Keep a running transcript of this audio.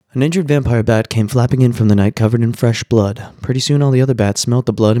An injured vampire bat came flapping in from the night covered in fresh blood. Pretty soon all the other bats smelt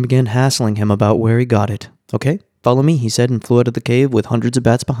the blood and began hassling him about where he got it. "Okay, follow me," he said, and flew out of the cave with hundreds of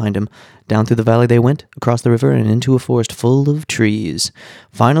bats behind him. Down through the valley they went, across the river, and into a forest full of trees.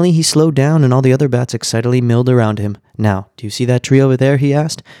 Finally he slowed down, and all the other bats excitedly milled around him. "Now, do you see that tree over there?" he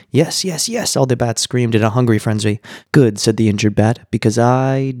asked. "Yes, yes, yes," all the bats screamed in a hungry frenzy. "Good," said the injured bat, "because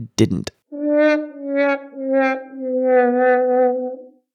I didn't."